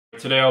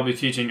Today I'll be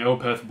teaching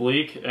Opeth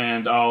Bleak,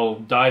 and I'll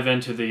dive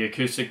into the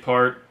acoustic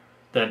part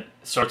that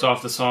starts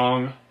off the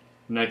song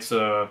next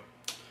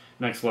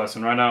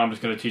lesson. Right now I'm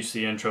just going to teach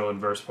the intro and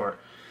verse part.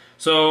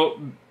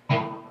 So,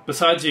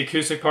 besides the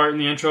acoustic part in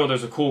the intro,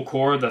 there's a cool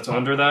chord that's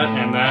under that,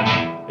 and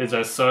that is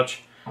as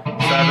such 7, 8,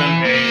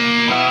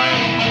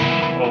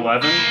 9,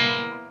 11.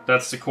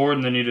 That's the chord,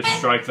 and then you just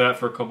strike that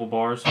for a couple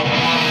bars.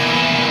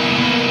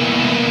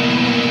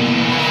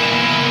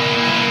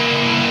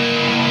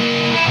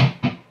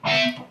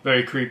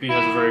 Very creepy,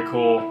 has a very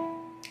cool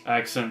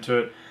accent to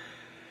it.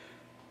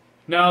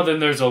 Now then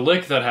there's a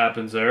lick that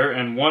happens there,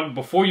 and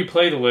before you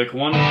play the lick,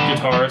 one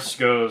guitarist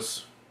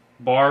goes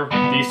bar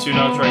these two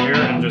notes right here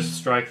and just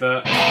strike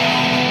that.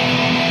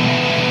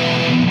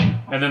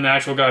 And then the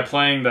actual guy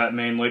playing that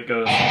main lick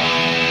goes.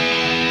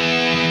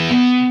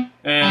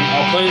 And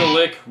I'll play the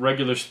lick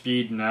regular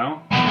speed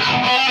now.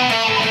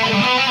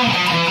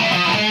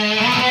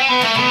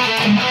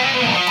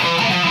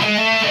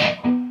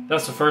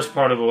 That's the first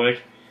part of the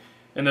lick.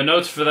 And the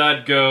notes for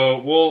that go,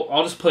 well,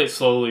 I'll just play it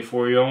slowly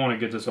for you. I want to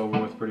get this over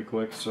with pretty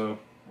quick. So,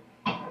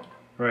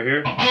 right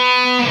here,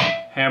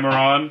 hammer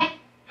on,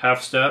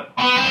 half step.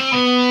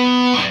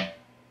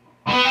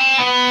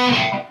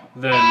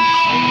 Then,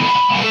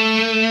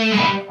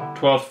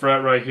 12th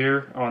fret right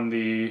here on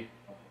the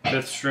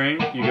 5th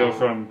string. You go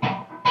from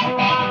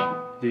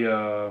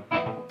the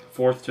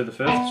 4th to the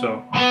 5th.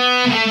 So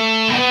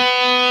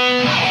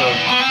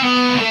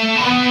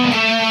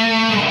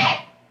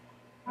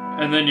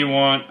and then you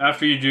want,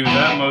 after you do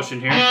that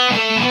motion here,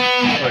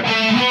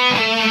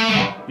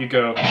 you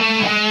go,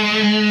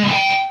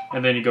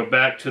 and then you go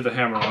back to the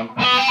hammer on.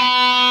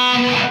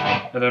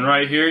 And then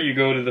right here, you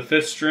go to the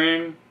 5th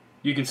string.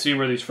 You can see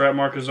where these fret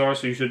markers are,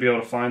 so you should be able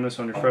to find this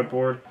on your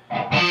fretboard.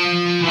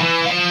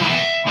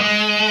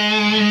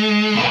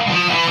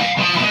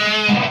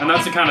 And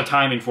that's the kind of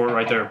timing for it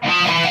right there.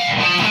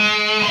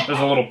 There's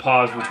a little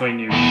pause between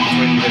you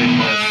hitting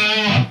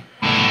this.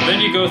 Then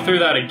you go through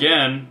that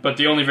again, but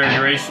the only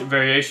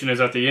variation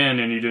is at the end,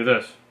 and you do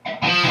this. You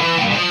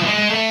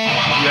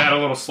add a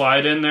little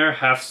slide in there,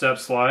 half step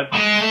slide.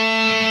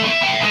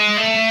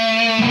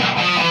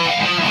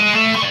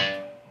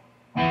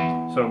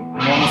 So,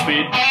 normal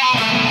speed.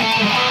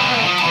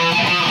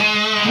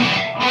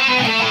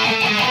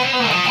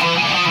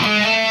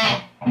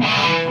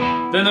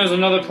 Then there's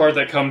another part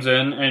that comes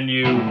in, and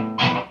you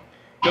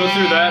go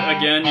through that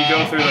again, you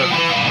go through the...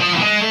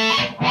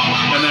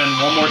 and then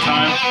one more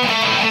time.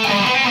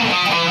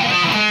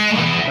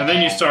 And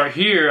then you start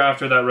here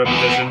after that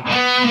repetition.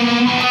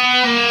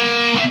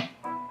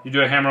 You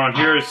do a hammer on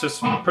here, it's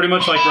just pretty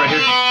much like right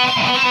here.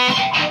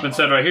 But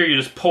instead right here, you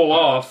just pull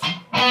off.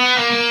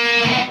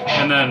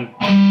 And then...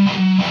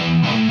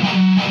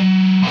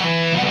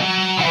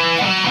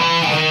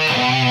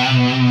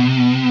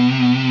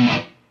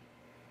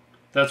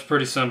 that's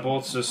pretty simple,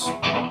 it's just...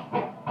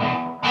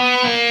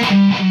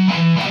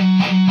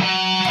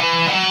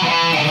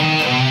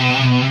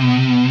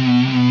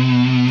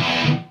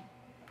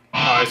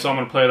 So I'm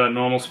going to play that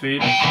normal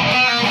speed.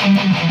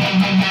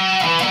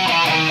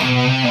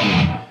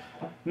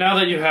 Now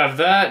that you have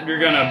that, you're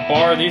going to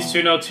bar these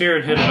two notes here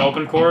and hit an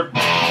open chord.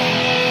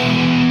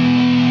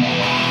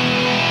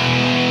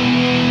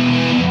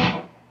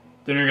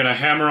 Then you're going to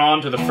hammer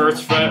on to the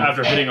 1st fret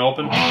after hitting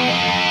open.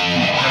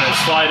 And then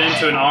slide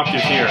into an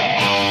octave here.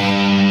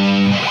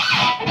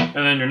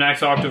 And then your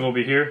next octave will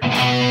be here.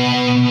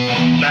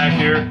 Back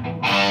here.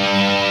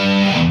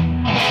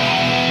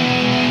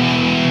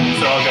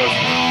 So it goes.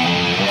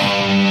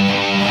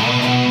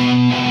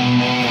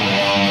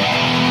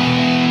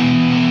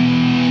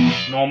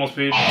 Normal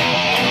speed.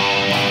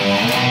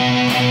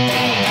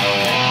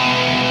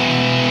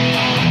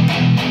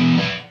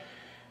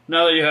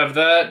 Now that you have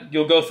that,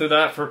 you'll go through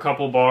that for a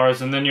couple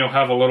bars, and then you'll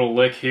have a little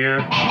lick here.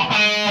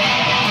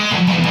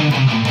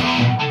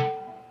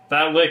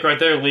 That lick right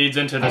there leads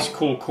into this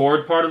cool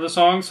chord part of the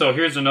song, so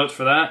here's the notes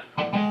for that.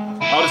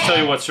 I'll just tell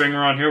you what string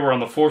we're on here. We're on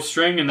the 4th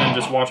string, and then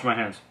just watch my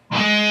hands.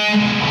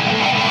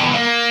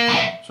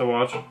 So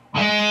watch.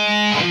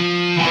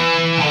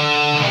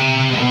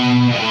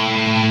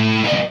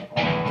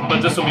 But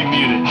this will be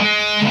muted.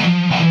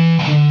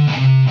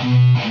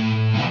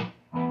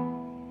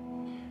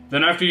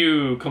 Then after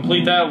you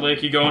complete that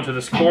lick, you go into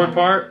this chord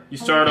part. You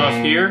start off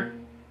here.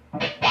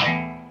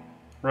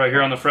 Right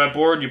here on the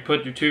fretboard, you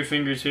put your 2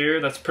 fingers here.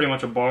 That's pretty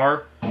much a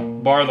bar.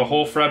 Bar the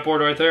whole fretboard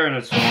right there, and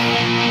it's...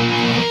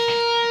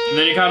 and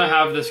then you kind of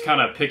have this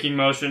kind of picking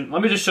motion.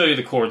 Let me just show you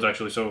the chords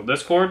actually. So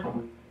this chord,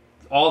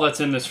 all that's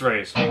in this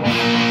phrase.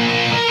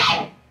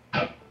 And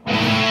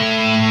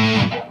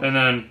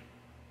then...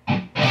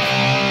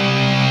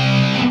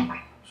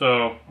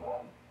 so,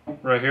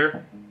 right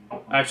here,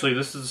 actually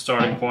this is the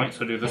starting point,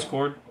 so do this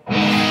chord.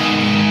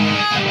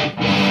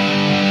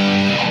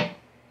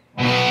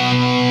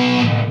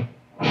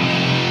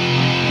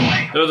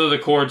 Those are the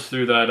chords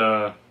through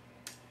that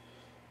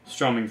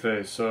strumming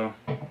phase, so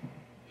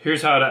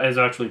here's how it is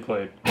actually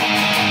played.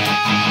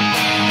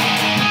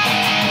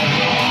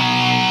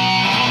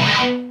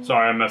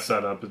 Sorry, I messed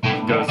that up. It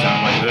goes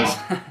down like this.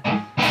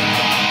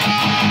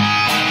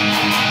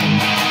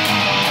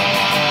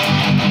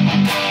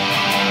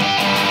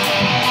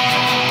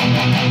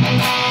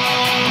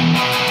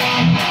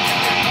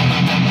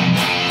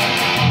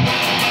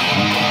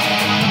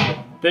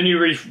 Then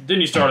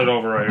you start it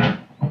over right here.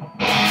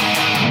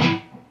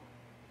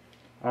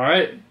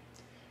 Alright.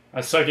 I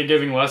suck at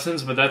giving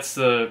lessons, but that's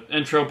the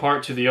intro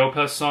part to the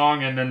Opeth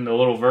song, and then the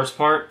little verse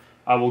part.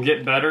 I will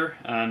get better,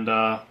 and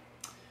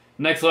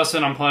next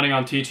lesson I'm planning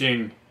on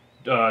teaching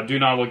Do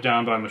Not Look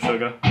Down by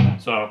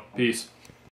Meshuggah. So, peace.